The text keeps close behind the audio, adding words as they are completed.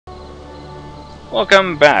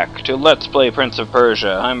Welcome back to Let's Play Prince of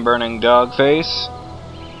Persia. I'm BurningDogFace.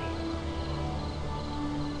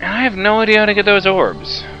 And I have no idea how to get those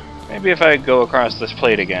orbs. Maybe if I go across this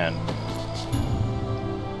plate again.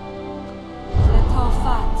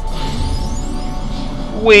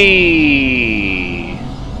 Whee!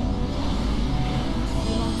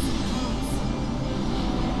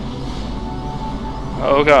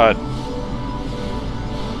 Oh god.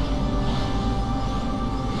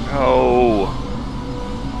 Oh.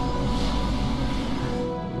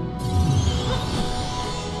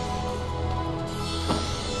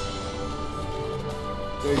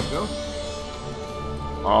 There you go.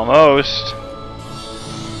 Almost.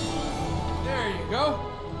 There you go.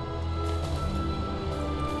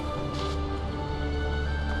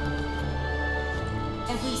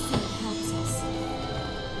 Every seed helps us.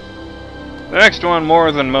 The next one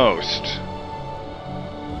more than most.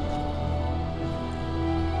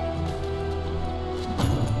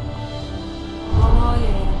 Oh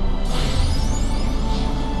yeah.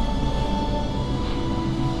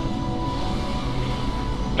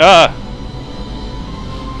 Ah!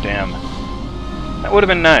 Damn. That would have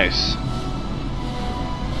been nice.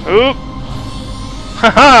 Oop!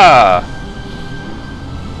 Haha!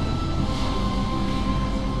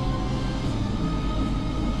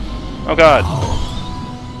 Oh god.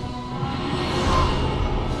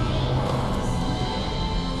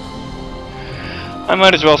 I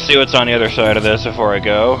might as well see what's on the other side of this before I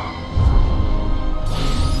go.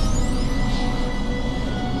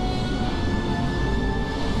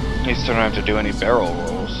 At least I don't have to do any barrel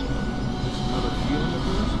rolls. Another feeling of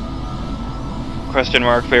yours? Question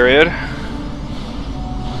mark period.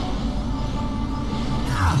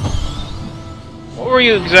 What were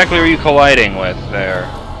you exactly colliding with there?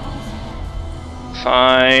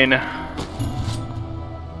 Fine.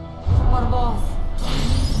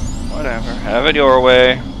 Whatever. Have it your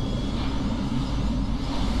way.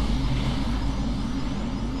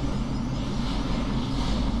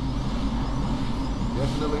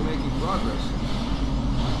 Definitely making progress.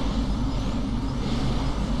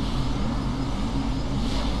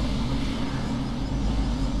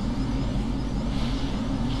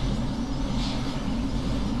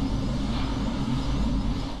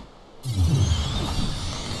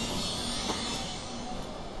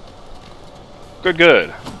 Good,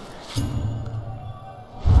 good.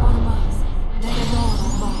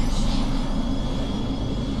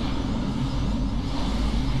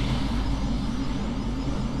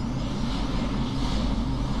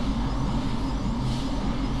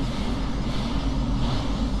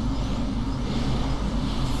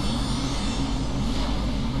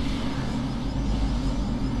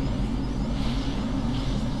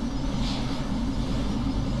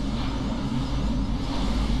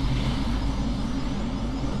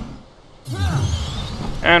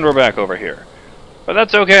 And we're back over here. But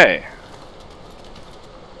that's okay.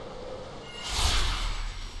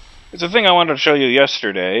 The thing I wanted to show you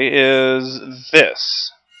yesterday is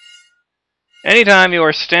this. Anytime you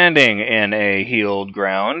are standing in a healed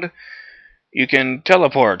ground, you can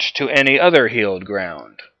teleport to any other healed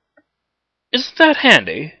ground. Isn't that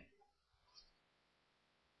handy?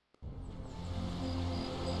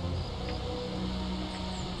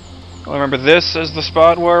 I remember this as the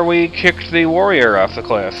spot where we kicked the warrior off the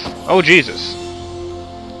cliff. Oh, Jesus.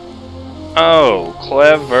 Oh,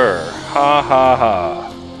 clever. Ha ha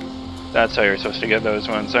ha. That's how you're supposed to get those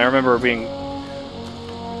ones. I remember being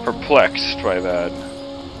perplexed by that.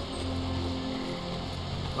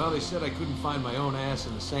 Well, they said I couldn't find my own ass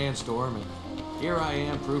in the sandstorm, and here I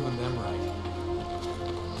am proving them right.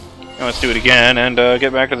 Now let's do it again and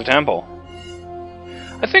get back to the temple.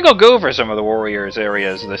 I think I'll go for some of the warriors'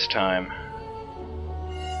 areas this time.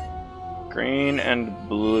 Green and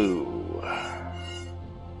blue.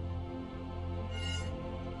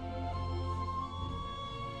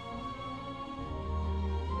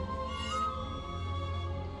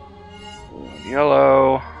 Blue and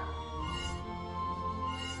yellow.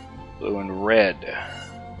 Blue and red.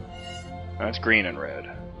 That's green and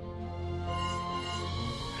red.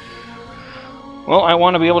 Well, I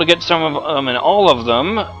want to be able to get some of them and all of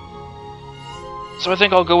them, so I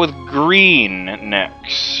think I'll go with green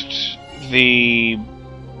next. The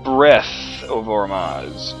Breath of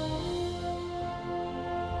Ormaz.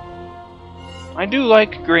 I do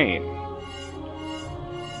like green.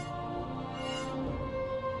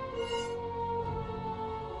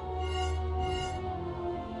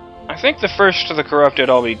 I think the first of the corrupted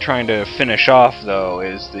I'll be trying to finish off, though,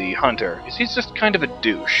 is the Hunter, because he's just kind of a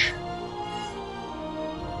douche.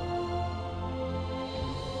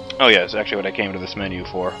 Oh yes, actually what I came to this menu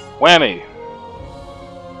for. Whammy!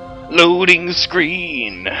 Loading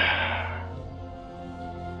screen.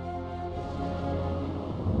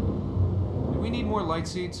 Do we need more light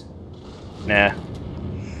seeds? Nah.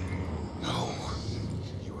 No.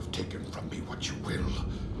 You have taken from me what you will.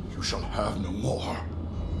 You shall have no more.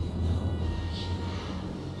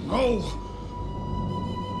 No!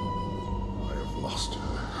 I have lost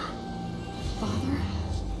her. Father,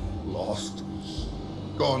 Lost.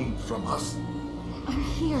 Gone from us. I'm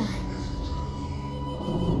here.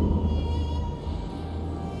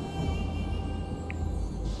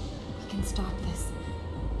 We can stop this.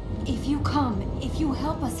 If you come, if you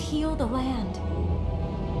help us heal the land.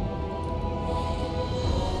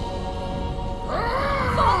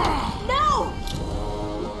 Father, no!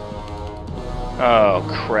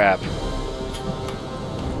 Oh, crap.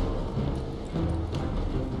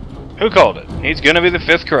 Who called it? He's gonna be the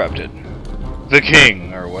 5th corrupted. The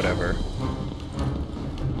king, or whatever.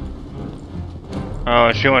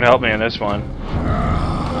 Oh, she won't help me in this one.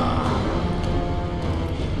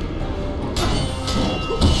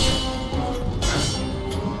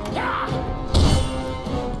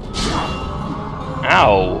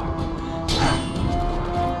 Ow!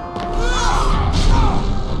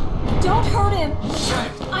 Don't hurt him!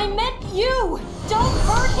 I meant you! Don't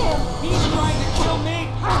hurt him! He's trying to kill me!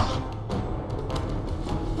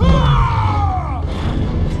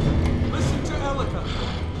 Listen to Elika.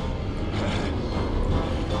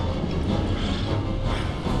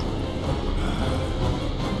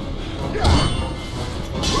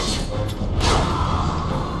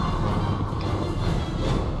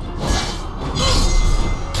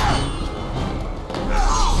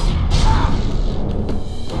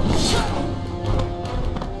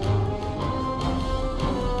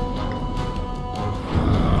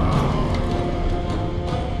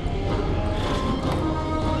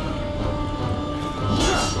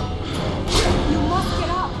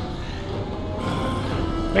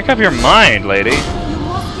 Make up your mind, lady. You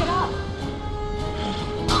must get up!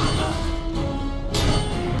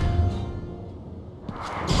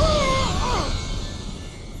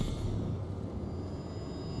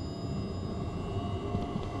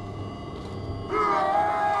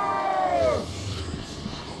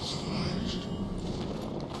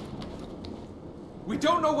 We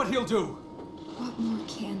don't know what he'll do. What more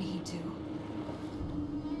can he do?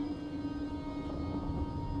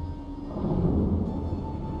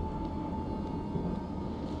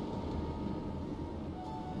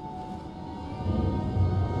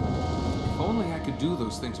 If only I could do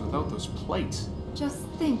those things without those plates. Just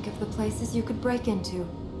think of the places you could break into.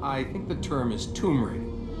 I think the term is tomb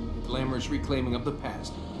raiding. Glamorous reclaiming of the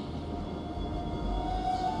past.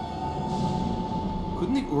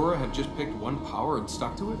 Couldn't the Ura have just picked one power and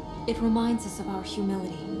stuck to it? It reminds us of our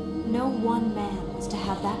humility. No one man was to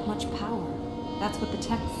have that much power. That's what the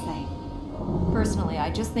texts say. Personally, I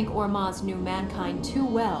just think Ormaz knew mankind too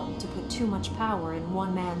well to put too much power in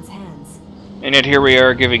one man's hands. And yet here we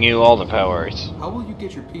are giving you all the powers. How will you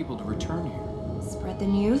get your people to return here? Spread the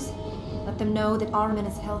news. Let them know that Armin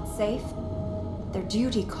is held safe. Their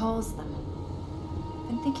duty calls them. I've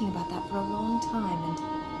been thinking about that for a long time, and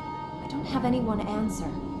I don't have anyone answer.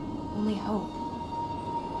 Only hope.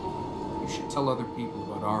 You should tell other people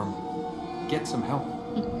about Armin. Get some help.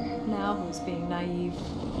 Now who's being naive?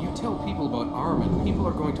 You tell people about Armin, people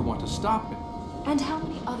are going to want to stop him. And how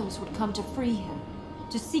many others would come to free him?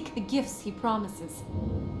 To seek the gifts he promises?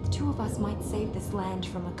 The two of us might save this land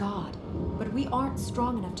from a god, but we aren't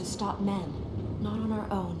strong enough to stop men. Not on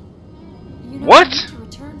our own. You know, What? we need to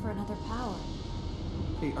return for another power.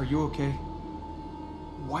 Hey, are you okay?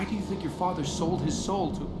 Why do you think your father sold his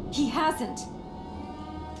soul to... He hasn't.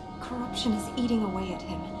 Corruption is eating away at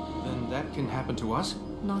him. Then that can happen to us?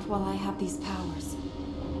 Not while I have these powers.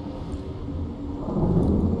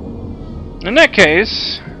 In that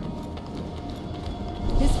case...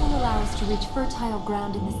 This will allow us to reach fertile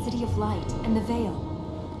ground in the City of Light and the Veil.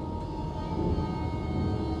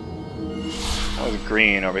 That was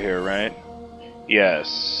green over here, right?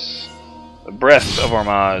 Yes. The breath of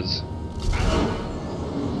Ormaz.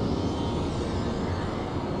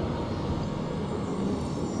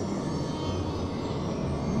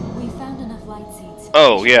 We found enough light seeds.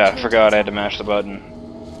 Oh, yeah, I forgot I had to mash the button.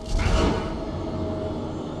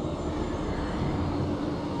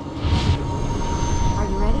 Are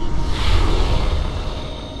you ready?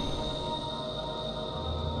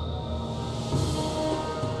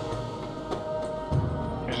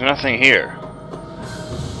 There's nothing here.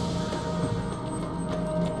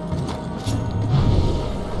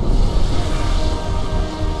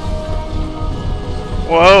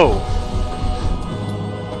 Whoa!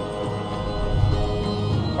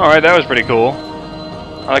 Alright, that was pretty cool.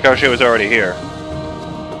 I like how she was already here.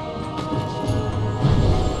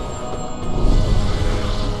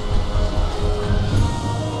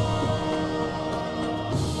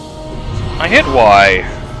 I hit Y.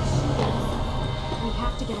 We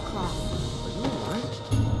have to get across. Are you alright?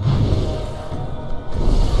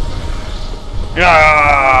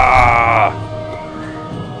 Ah!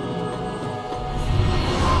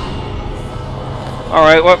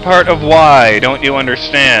 Alright, what part of Y don't you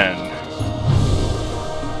understand?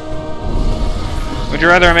 Would you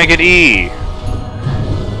rather make it E?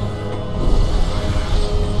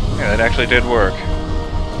 Yeah, that actually did work.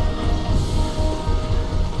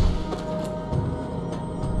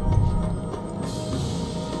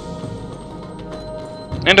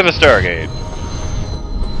 Into the Stargate.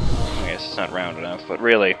 I guess it's not round enough, but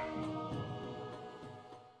really.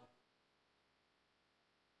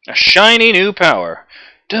 A shiny new power.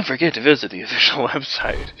 Don't forget to visit the official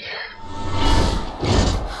website.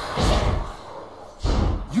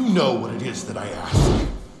 You know what it is that I ask.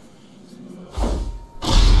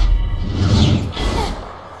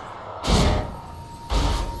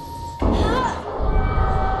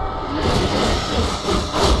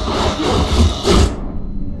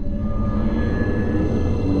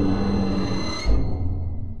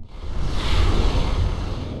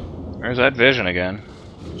 There's that vision again.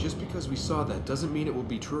 Just because we saw that doesn't mean it will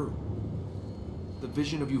be true. The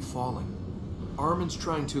vision of you falling. Armin's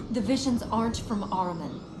trying to... The visions aren't from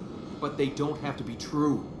Armin. But they don't have to be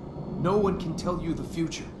true. No one can tell you the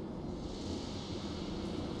future.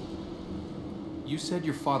 You said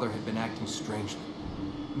your father had been acting strangely.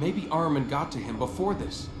 Maybe Armin got to him before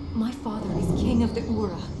this. My father is king of the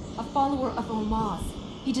Ura, a follower of Ormaz.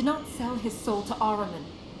 He did not sell his soul to Armin.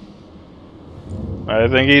 I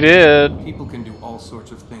think he did. People can do all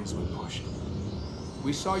sorts of things when pushed.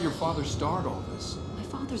 We saw your father start all this. My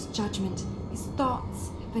father's judgment, his thoughts,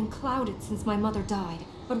 have been clouded since my mother died.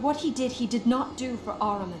 But what he did not do for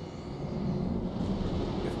Armin.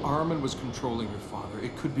 If Armin was controlling your father,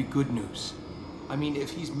 it could be good news. I mean,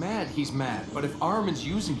 if he's mad, he's mad. But if Armin's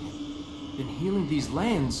using him, then healing these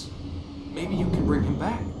lands, maybe you can bring him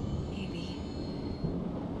back. Maybe.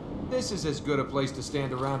 This is as good a place to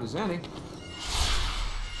stand around as any.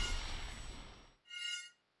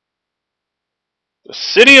 The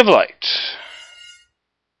City of Light.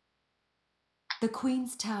 The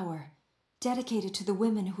Queen's Tower, dedicated to the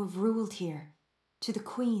women who have ruled here, to the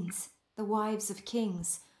queens, the wives of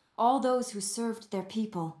kings, all those who served their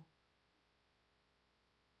people.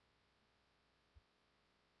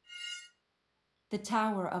 The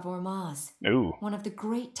Tower of Ormaz, Ooh. one of the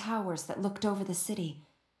great towers that looked over the city.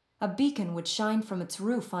 A beacon would shine from its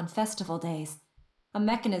roof on festival days. A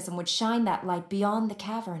mechanism would shine that light beyond the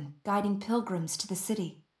cavern, guiding pilgrims to the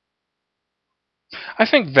city. I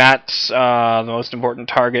think that's the most important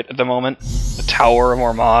target at the moment. The Tower of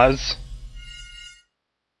Ormaz.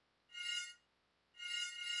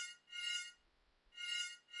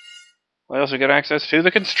 We also get access to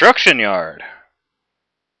the construction yard.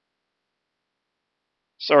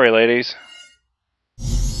 Sorry, ladies.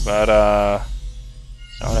 But,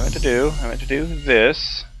 that's not what I meant to do. I meant to do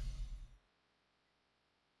this.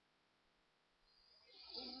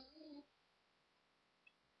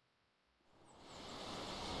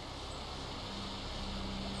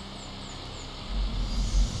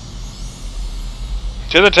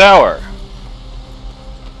 To the tower.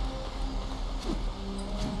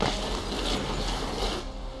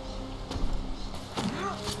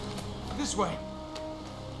 This way.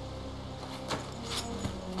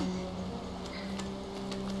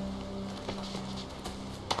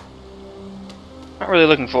 Not really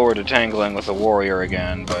looking forward to tangling with the warrior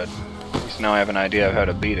again, but at least now I have an idea of how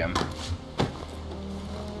to beat him.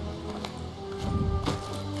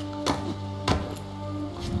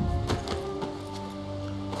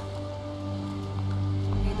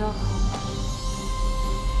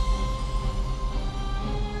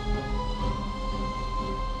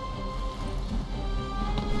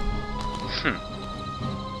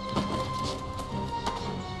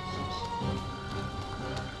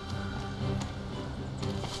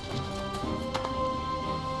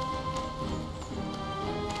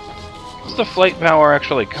 What's the flight power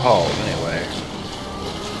actually called, anyway?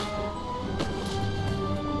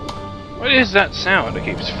 What is that sound that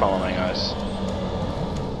keeps following us?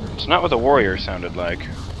 It's not what the warrior sounded like.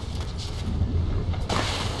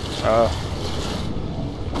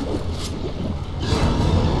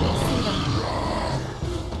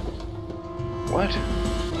 What?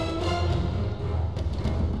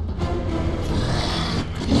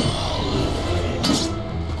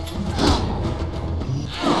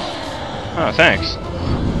 Oh, thanks.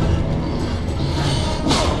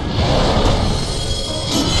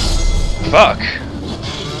 fuck?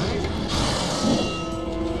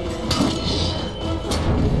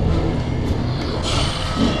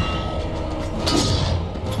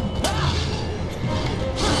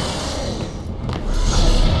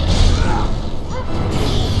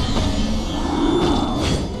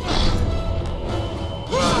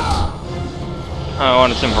 I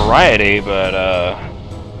wanted some variety, but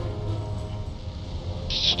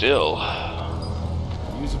still.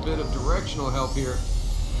 Use a bit of directional help here.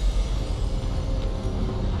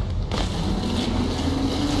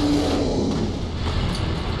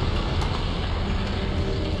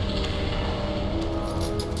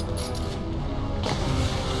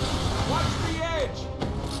 Watch the edge!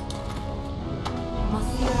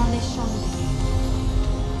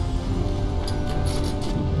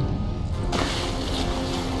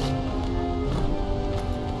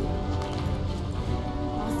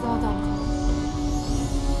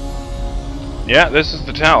 Yeah, this is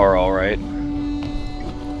the tower, alright.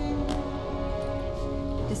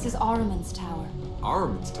 This is Ahriman's tower.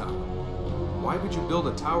 Ahriman's tower? Why would you build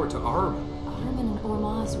a tower to Ahriman? Ahriman and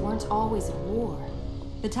Ormaz weren't always at war.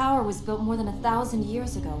 The tower was built more than 1,000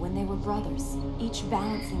 years ago when they were brothers, each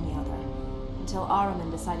balancing the other, until Ahriman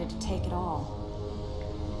decided to take it all.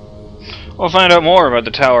 We'll find out more about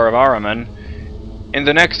the Tower of Ahriman in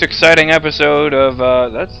the next exciting episode of,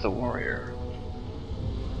 that's the warrior.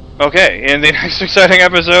 Okay, in the next exciting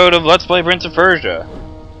episode of Let's Play Prince of Persia.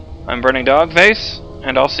 I'm BurningDogFace,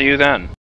 and I'll see you then.